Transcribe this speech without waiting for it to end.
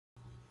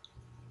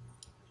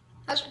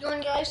How's it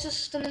going, guys?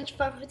 This is the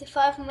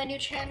Ninja555 from my new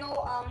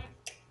channel,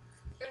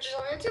 Ninjas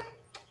on YouTube.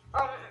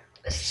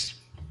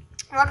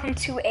 Welcome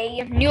to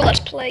a new Let's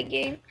Play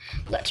game.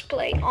 Let's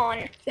Play on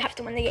You Have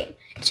to Win the Game.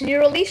 It's a new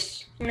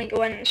release. I'm gonna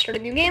go ahead and start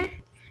a new game.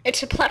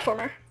 It's a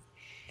platformer.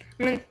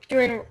 I'm gonna do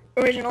an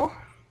original.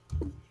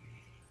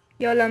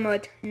 YOLO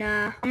mode.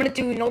 Nah. I'm gonna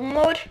do normal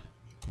mode.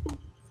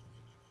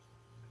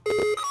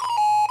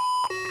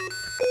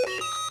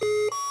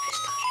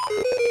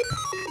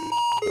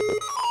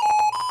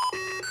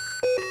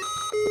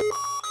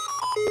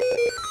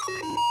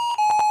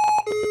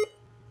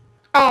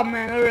 Oh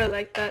man, I really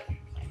like that.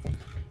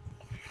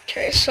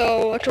 Okay,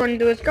 so what you want to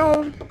do is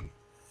go.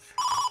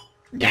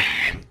 You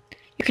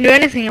can do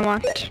anything you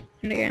want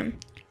in the game.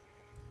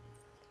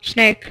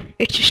 Snake,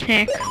 it's a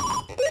snake.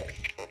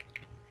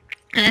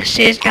 And this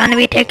is gonna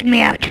be taking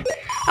me out.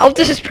 I hope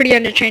this is pretty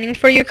entertaining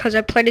for you because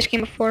I played this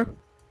game before.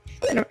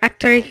 And I'm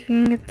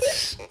acting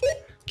it's...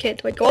 Okay,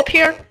 do I go up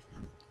here?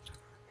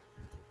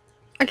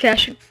 Okay, I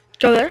should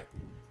go there.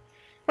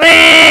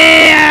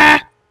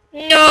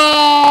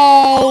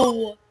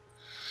 No!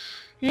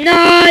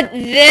 Not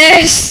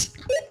this!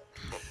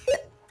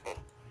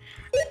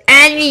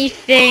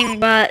 Anything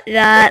but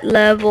that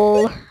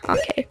level.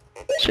 Okay,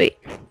 sweet.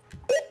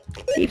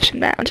 Leaps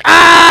and bounds.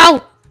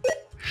 Ow!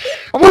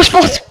 Almost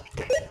fell.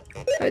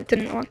 I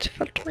didn't want to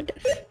fall to my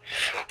death.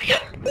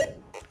 Yeah.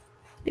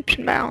 Leaps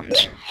and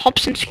bounds.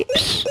 Hops and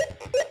skips.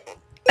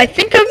 I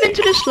think I've been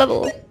to this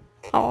level.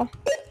 Oh.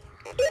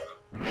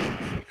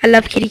 I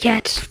love kitty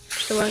cats.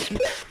 So awesome.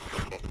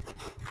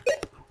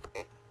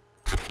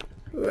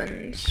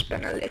 Wins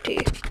penalty.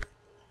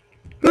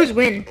 Who's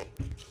win?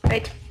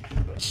 Right.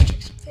 Let's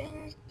check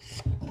something.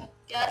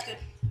 Yeah, that's good.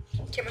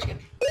 Camera's good.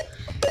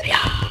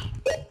 Yeah.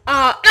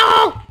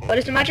 No! What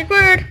is the magic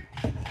word?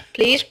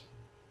 Please.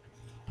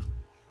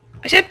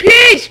 I said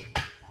please!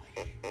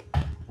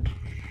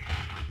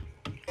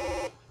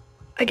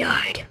 I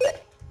died.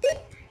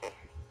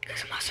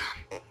 Because I'm awesome.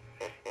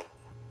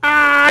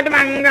 The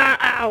manga,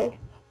 ow.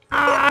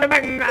 The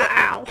manga,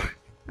 ow.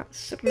 That's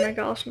super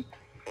mega awesome.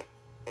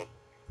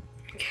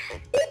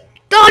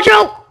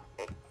 Dojo!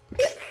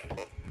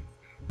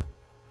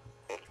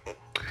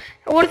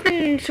 It would have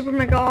been super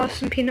mega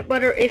awesome peanut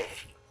butter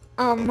if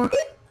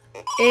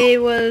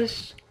it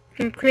was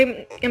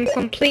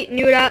complete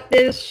new at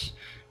this.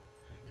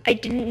 I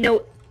didn't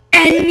know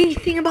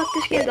anything about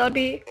this game. That'd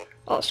be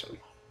awesome.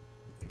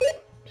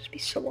 Just be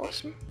so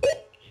awesome.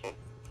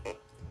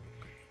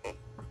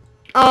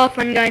 Oh,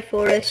 Fun Guy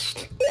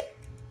Forest.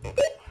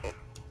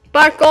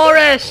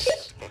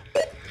 Parkourist!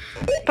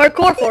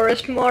 Parkour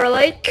Forest, more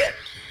like.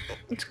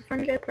 It's a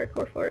Fun Guy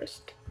Parkour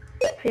Forest.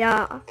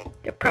 Yeah,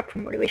 the prep for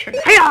motivation.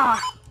 Hiya!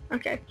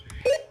 Okay.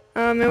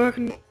 We're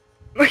gonna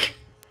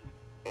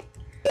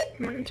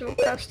run into a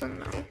past them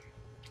now.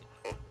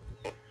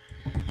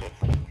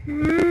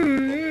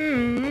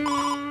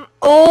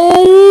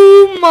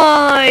 Oh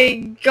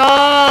my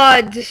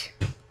god! Okay,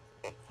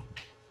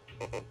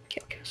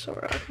 so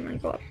we're out. I'm gonna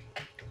go up.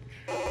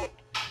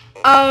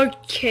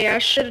 Okay, I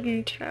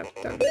shouldn't have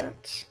done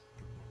that.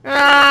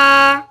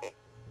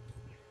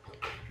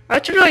 I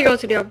should really go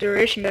to the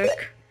observation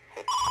deck.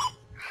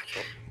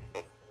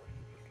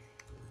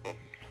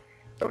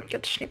 Don't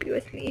get snippy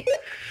with me.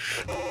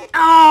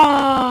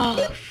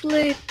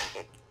 Flip.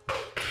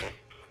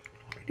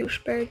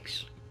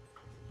 Douchebags.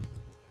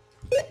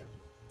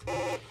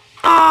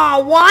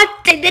 What?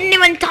 They didn't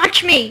even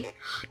touch me.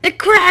 The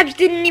crabs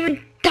didn't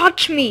even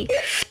touch me.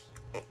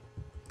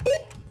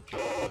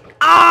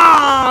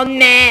 Oh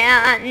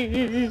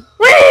man.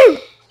 Woo!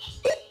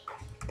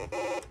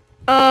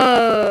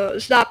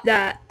 Stop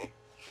that.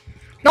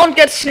 Don't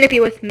get snippy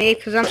with me,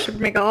 because I'm super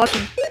mega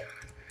awesome.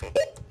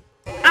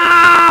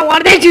 Why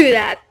did they do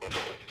that?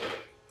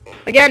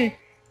 Again.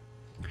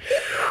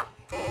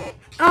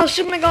 Oh,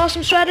 super mega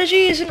awesome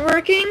strategy isn't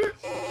working.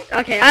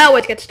 Okay, I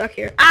always get stuck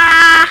here.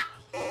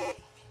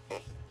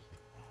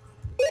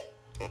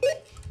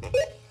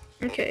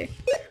 Okay.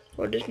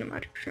 What is the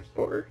magic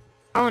order?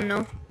 Oh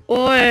no.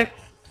 Boy.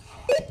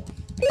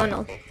 Oh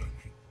no.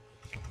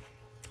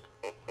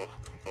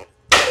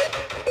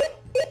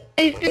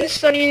 I've been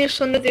studying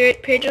this under the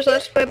 8 pages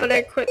Let's Play, but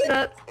I quit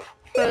that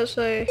because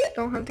I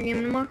don't have the game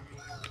anymore.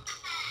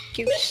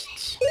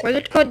 Ghosts. Why is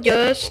it called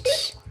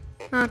Ghosts?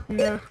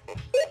 No.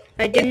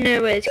 I didn't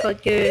know why it's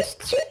called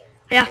Ghosts.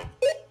 Yeah.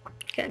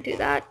 Can't do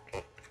that.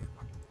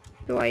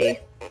 Do I?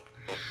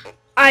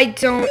 I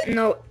don't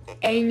know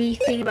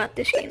anything about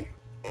this game.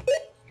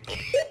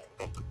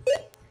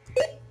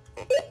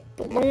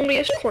 The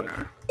loneliest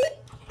corner.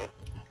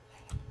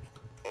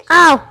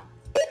 Ow!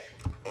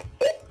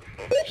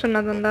 Shouldn't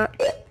have done that.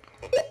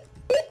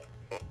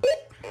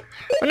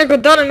 When I go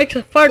down, it makes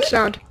a fart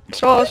sound. It's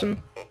so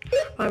awesome.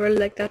 I really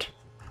like that.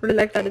 Really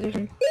like that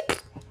addition.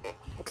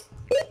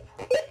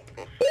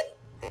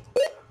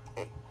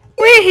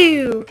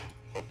 Woohoo!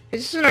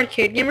 Is this an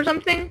arcade game or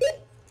something?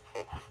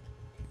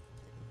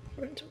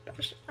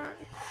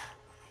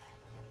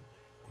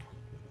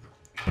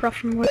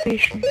 Proper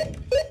motivation.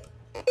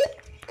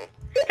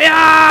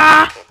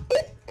 Yeah!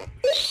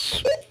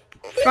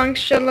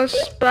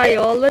 Functionalist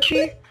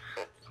biology.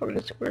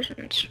 Cognitive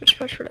resonance. Which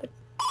part should I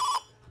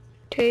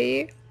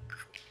take?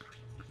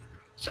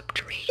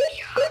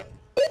 Subterranea.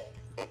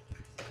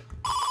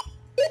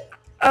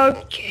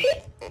 Okay.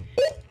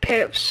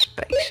 Pair of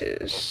spikes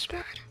is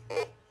bad.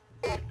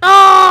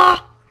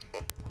 Ah!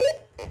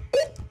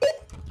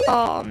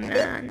 Oh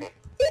man.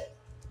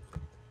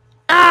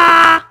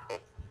 Ah!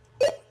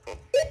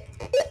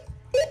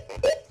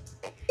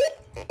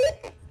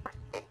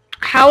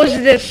 How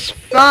is this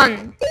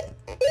fun?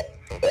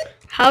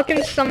 How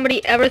can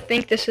somebody ever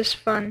think this is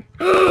fun?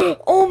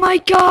 Oh my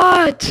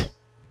god!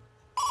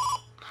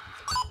 Oh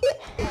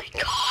my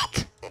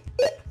god!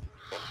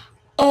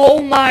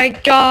 Oh my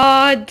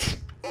god!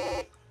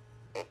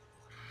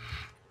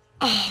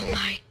 Oh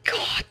my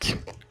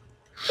god!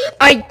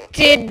 I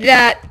did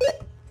that!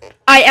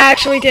 I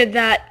actually did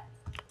that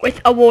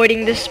with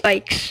avoiding the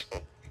spikes.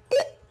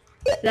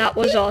 That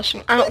was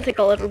awesome. I don't think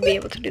I'll ever be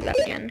able to do that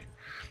again.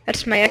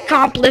 That's my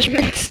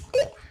accomplishment.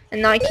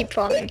 And now I keep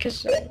falling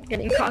because I'm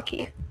getting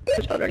cocky.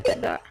 Because I already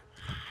did that.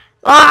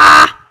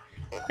 Ah!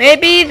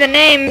 Maybe the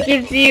name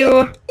gives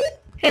you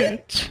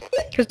hint.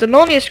 Because the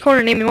loneliest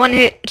corner name in one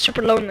hit is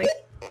super lonely.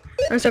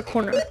 That's a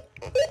corner.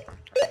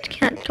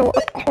 Can't go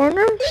up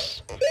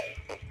corners?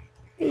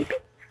 Maybe.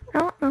 I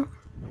don't know.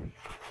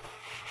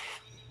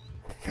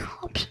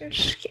 Options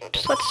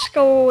skips. Let's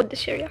go with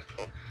this area.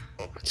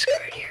 Let's go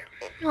right here.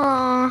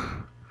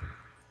 Aww.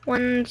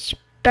 One's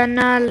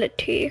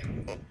banality.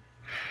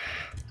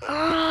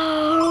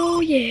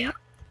 Oh yeah.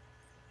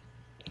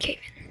 Cave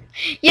in.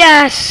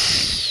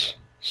 Yes!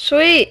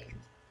 Sweet.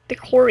 The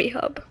quarry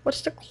hub.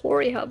 What's the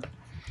quarry hub?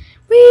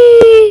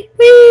 Wee!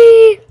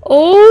 Wee!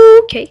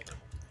 Okay.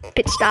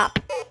 Pit stop.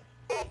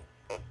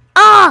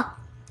 Ah!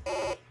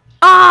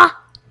 Ah!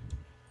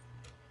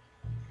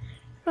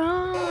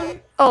 Wrong.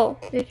 Oh,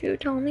 if you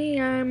tell me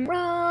I'm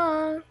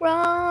wrong,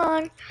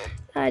 wrong,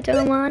 I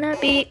don't wanna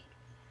be.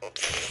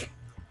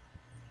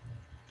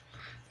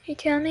 You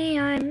tell me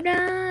I'm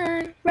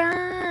wrong,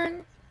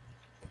 wrong.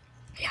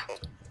 Yeah.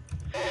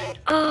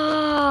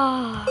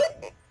 Ah.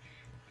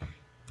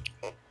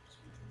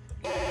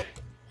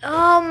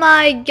 Oh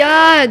my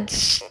god,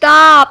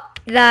 stop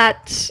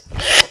that.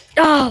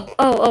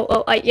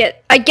 Oh, I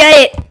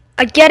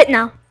get it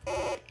now.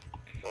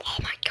 Oh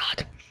my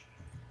god.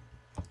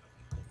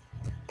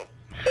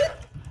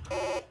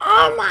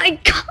 Oh my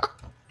god.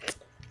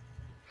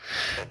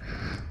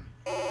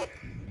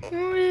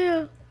 Oh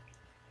yeah.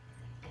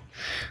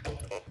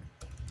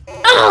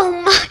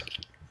 Oh my.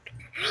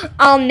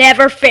 I'll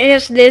never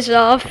finish this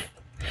off.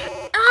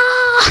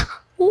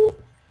 Ah. Ooh.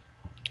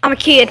 I'm a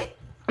kid.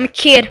 I'm a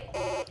kid.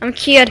 I'm a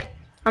kid.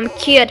 I'm a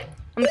kid.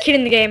 I'm a kid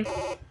in the game.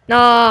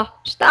 No,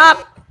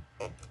 stop.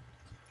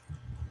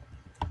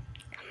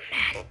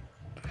 Man,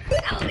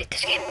 elevate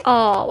this game.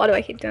 Oh, why do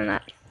I keep doing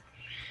that?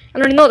 I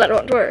already know that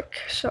won't work,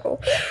 so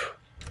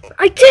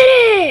I did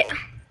it.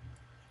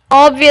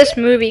 Obvious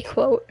movie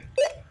quote.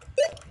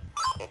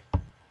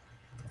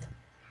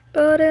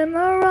 But am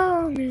I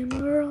wrong? Am I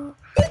wrong?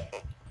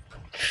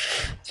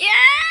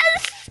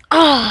 Yes!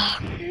 Oh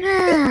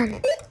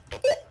man.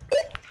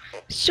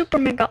 Super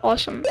mega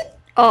awesome.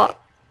 Oh.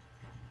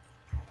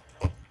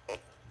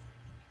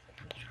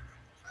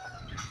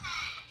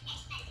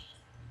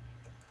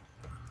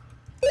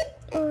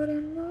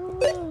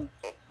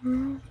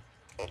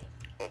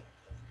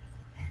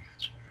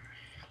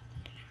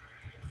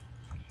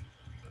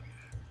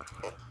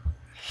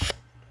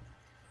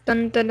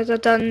 Dun dun dun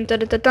dun dun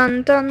dun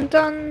dun dun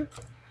dun.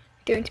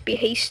 Going to be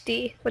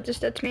hasty. What does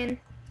that mean?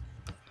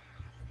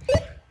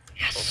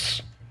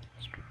 Yes.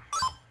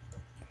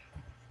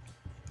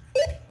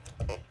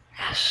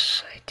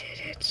 Yes, I did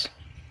it.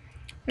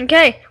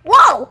 Okay.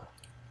 Whoa!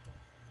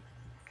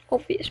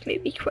 Obvious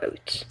movie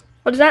quotes.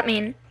 What does that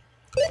mean?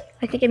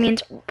 I think it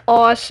means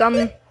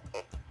awesome.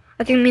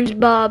 I think it means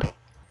Bob.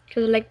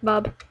 Because I like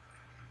Bob.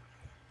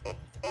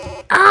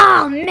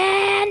 Oh,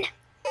 man!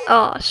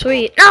 Oh,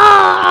 sweet.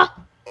 Ah!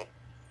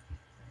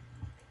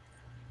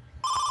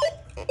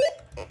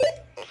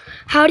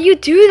 How do you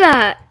do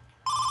that?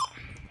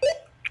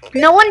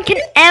 No one can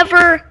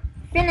ever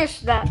finish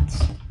that.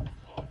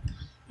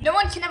 No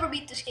one can ever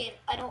beat this game.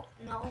 I don't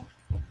know.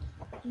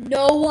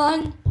 No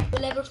one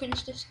will ever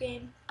finish this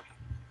game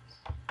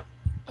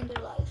in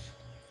their life.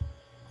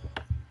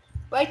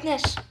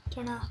 Brightness,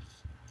 turn off.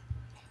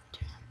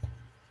 Turn up.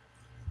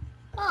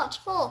 Oh, it's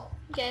full.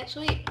 Okay,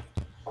 sweet.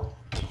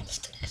 Let's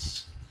do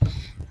this.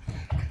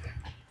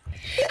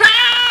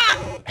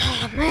 Ah!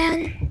 Oh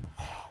man.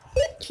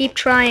 Keep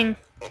trying.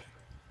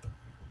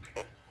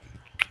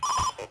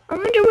 I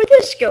wonder where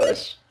this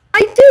goes.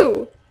 I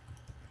do.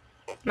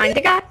 Mind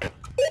the gap.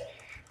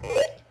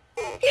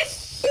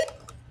 Yes.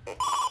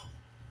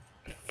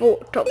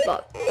 Foot of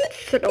the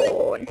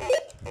throne.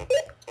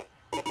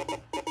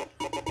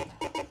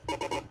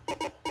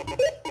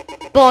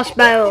 Boss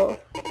battle.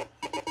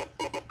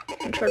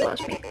 I'm sure it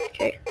lost me.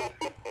 Okay.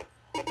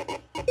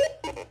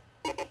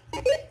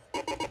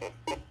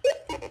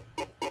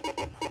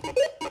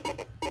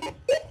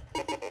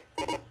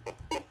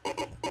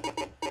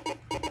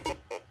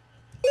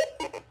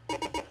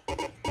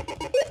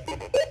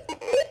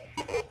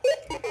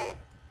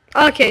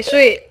 Okay,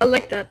 sweet. I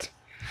like that.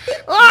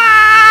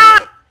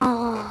 Ah!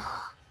 Oh.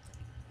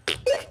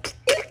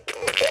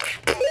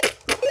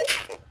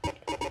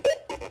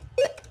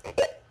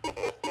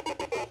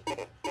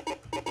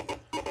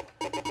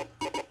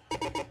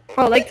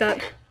 Oh, I like that.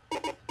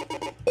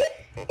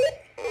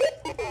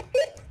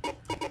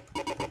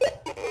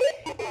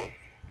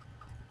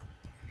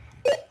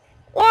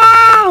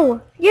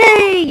 Wow!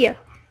 Yay!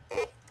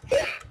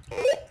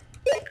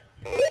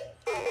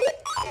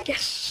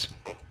 Yes.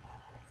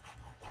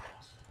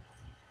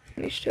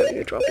 Let me still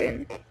you drop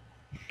in.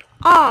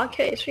 Ah,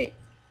 okay, sweet.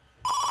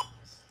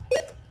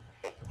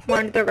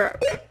 Mind the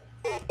gap.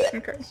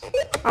 Okay.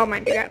 I'll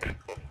mind the gap.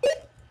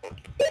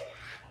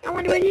 I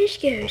wonder where this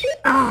goes.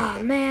 Ah,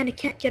 man, I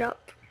can't get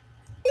up.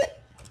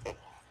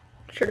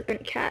 Should have been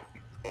a cat.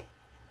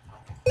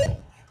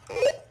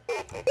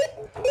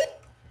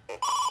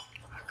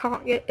 I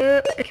can't get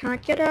up. I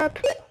can't get up.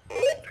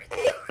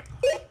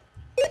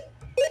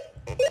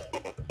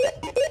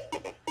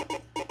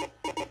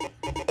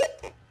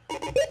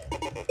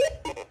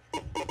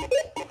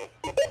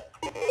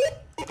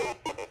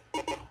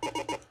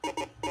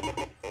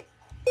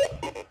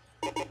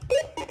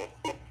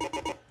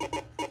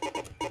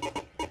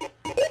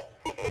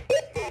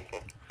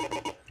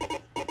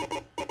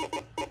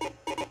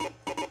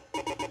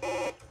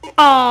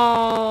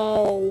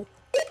 Oh,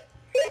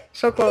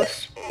 so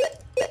close.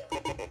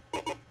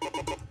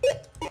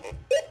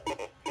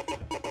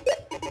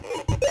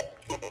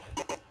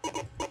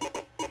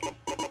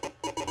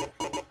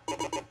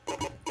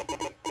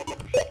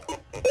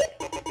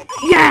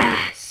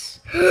 Yes!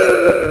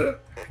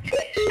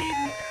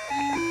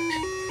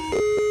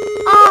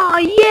 Oh,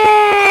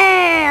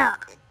 yeah!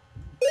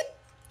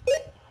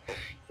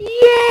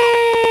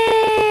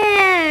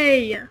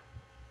 Yay!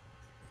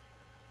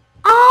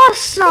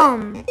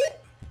 Awesome!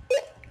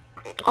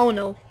 Oh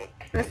no,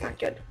 that's not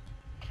good.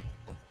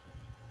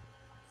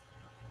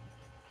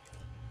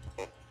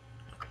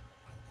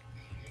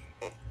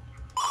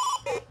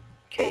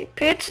 Okay,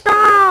 pitch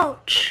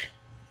ouch!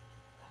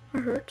 It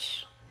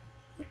hurts.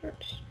 It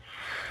hurts.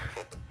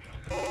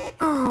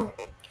 Oh.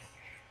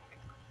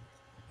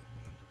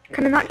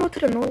 Can I not go to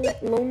the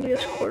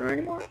loneliest corner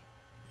anymore?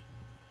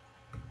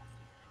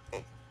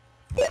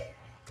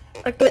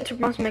 Like Blitz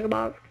reminds me of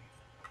Bob.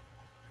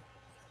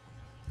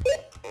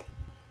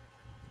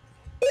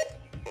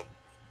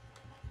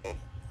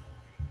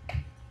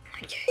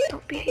 Okay,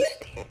 don't be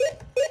hasty.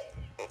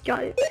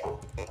 Got it.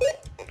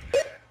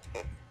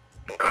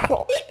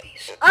 Crawl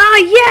space. Ah,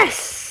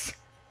 yes!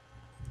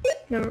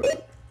 Never.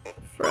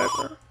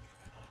 Forever.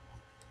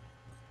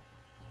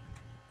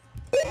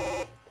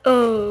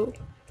 Oh.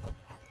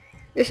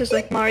 This is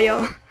like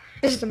Mario.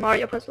 This is a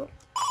Mario puzzle.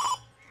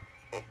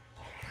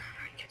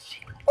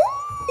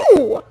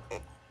 Ooh!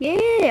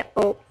 Yeah!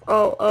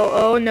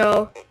 Oh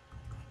no.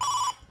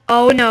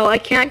 Oh no, I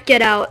can't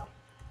get out.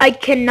 I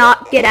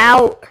cannot get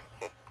out.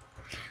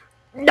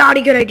 Not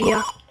a good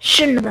idea.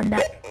 Shouldn't have done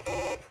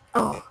that.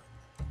 Oh.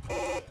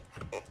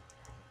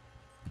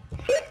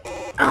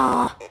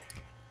 Oh.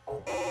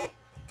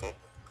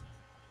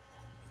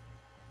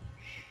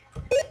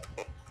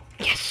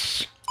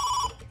 Yes.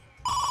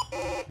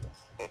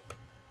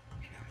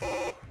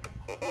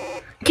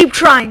 Keep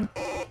trying.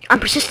 I'm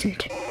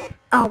persistent.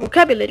 Oh,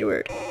 vocabulary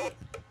word.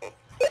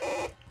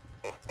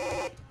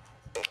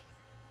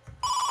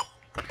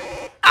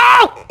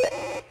 Ow!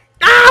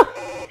 Ow!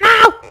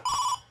 Ow!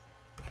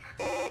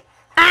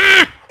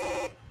 Ah!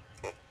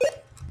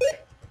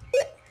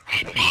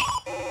 Help me.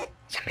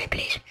 Somebody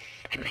please.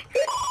 Help me.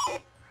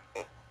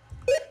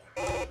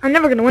 I'm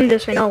never gonna win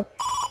this, I know.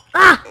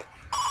 Ah!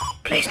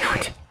 Please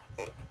not.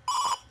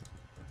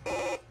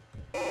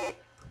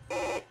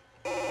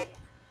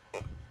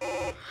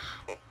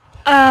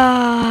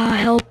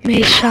 Help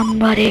me,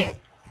 somebody.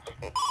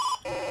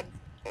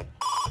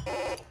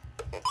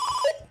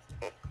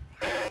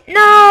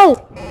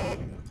 No!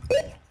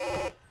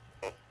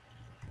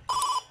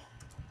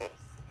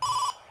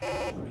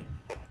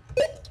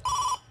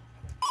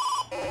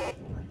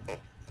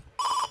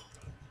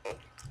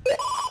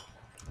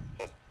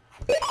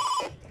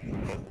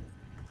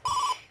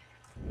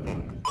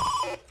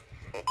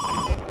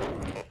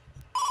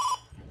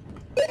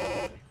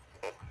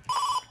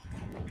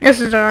 This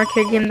is an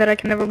arcade game that I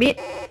can never beat.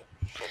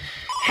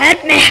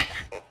 Help me!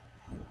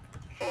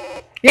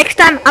 Next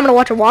time, I'm gonna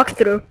watch a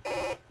walkthrough.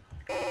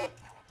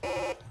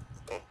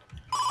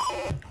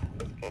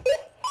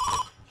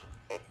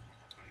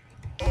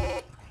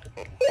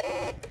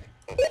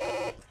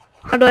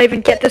 How did I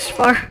even get this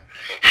far?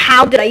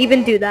 How did I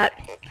even do that?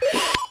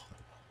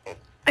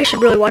 I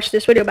should really watch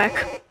this video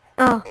back.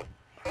 Oh.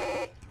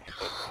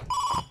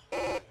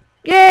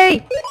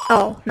 Yay!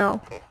 Oh,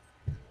 no.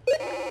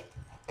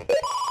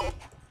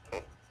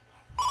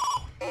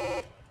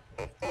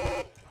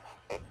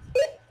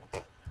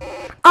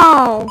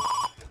 Oh!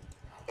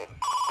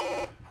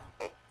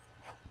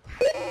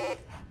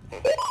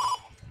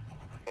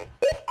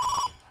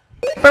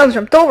 Friends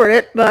jumped over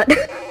it, but...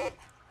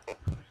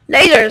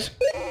 Lasers!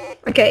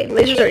 Okay,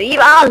 lasers are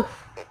evil!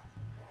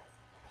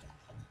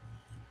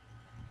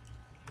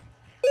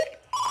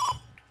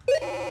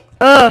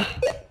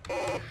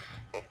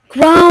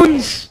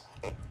 Grounds!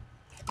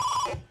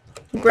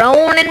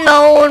 Grown and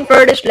known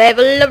for this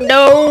level of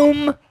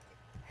dome.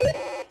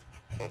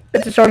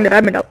 That's a song that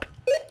I made up.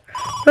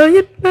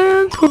 Brilliant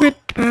man's go get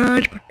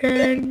smashed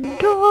and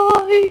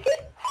die.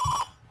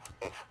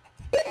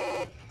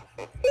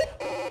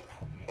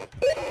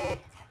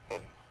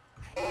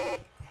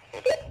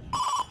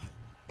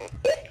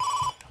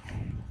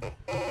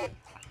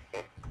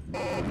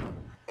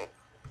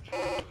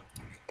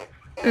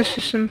 This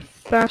is some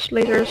fast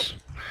lasers.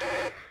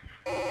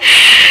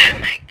 Oh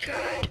my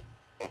god.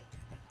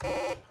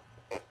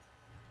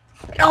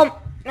 Oh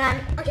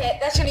man, okay,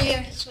 that's gonna be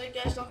it. So you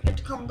guys don't forget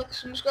to comment, like,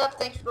 subscribe.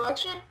 Thanks for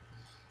watching.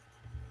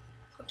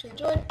 Hope you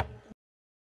enjoyed.